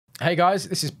Hey guys,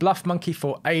 this is Bluffmunkey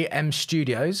for AM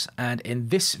Studios, and in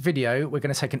this video we're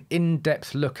going to take an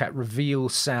in-depth look at Reveal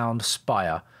Sound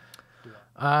Spire.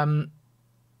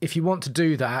 If you want to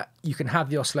do that, you can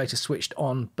have the oscillator switched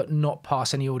on but not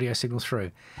pass any audio signal through.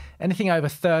 Anything over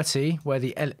 30, where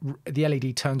the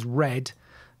LED turns red,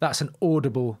 that's an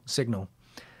audible signal.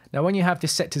 Now when you have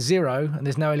this set to 0 and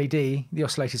there's no LED, the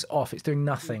oscillator's off, it's doing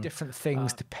nothing. Different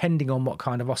things depending on what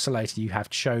kind of oscillator you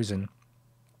have chosen.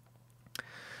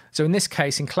 So in this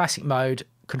case, in classic mode,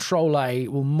 Control A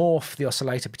will morph the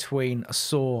oscillator between a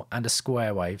saw and a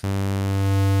square wave.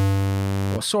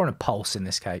 Or a saw and a pulse in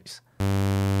this case.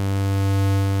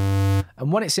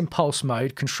 And when it's in pulse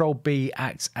mode, Control B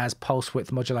acts as pulse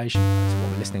width modulation. That's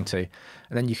what we're listening to.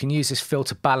 And then you can use this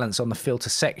filter balance on the filter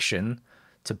section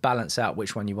to balance out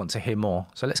which one you want to hear more.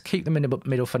 So let's keep them in the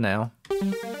middle for now.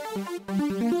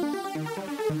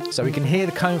 So we can hear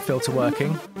the comb filter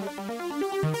working.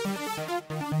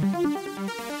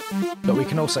 But we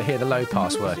can also hear the low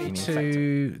pass working.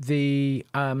 To the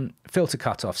filter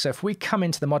cutoff. So if we come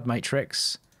into the mod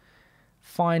matrix,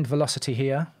 find velocity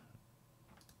here,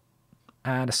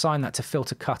 and assign that to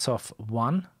filter cutoff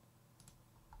 1.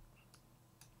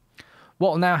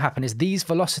 What will now happen is these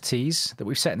velocities that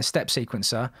we've set in the step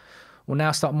sequencer will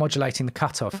now start modulating the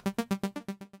cutoff.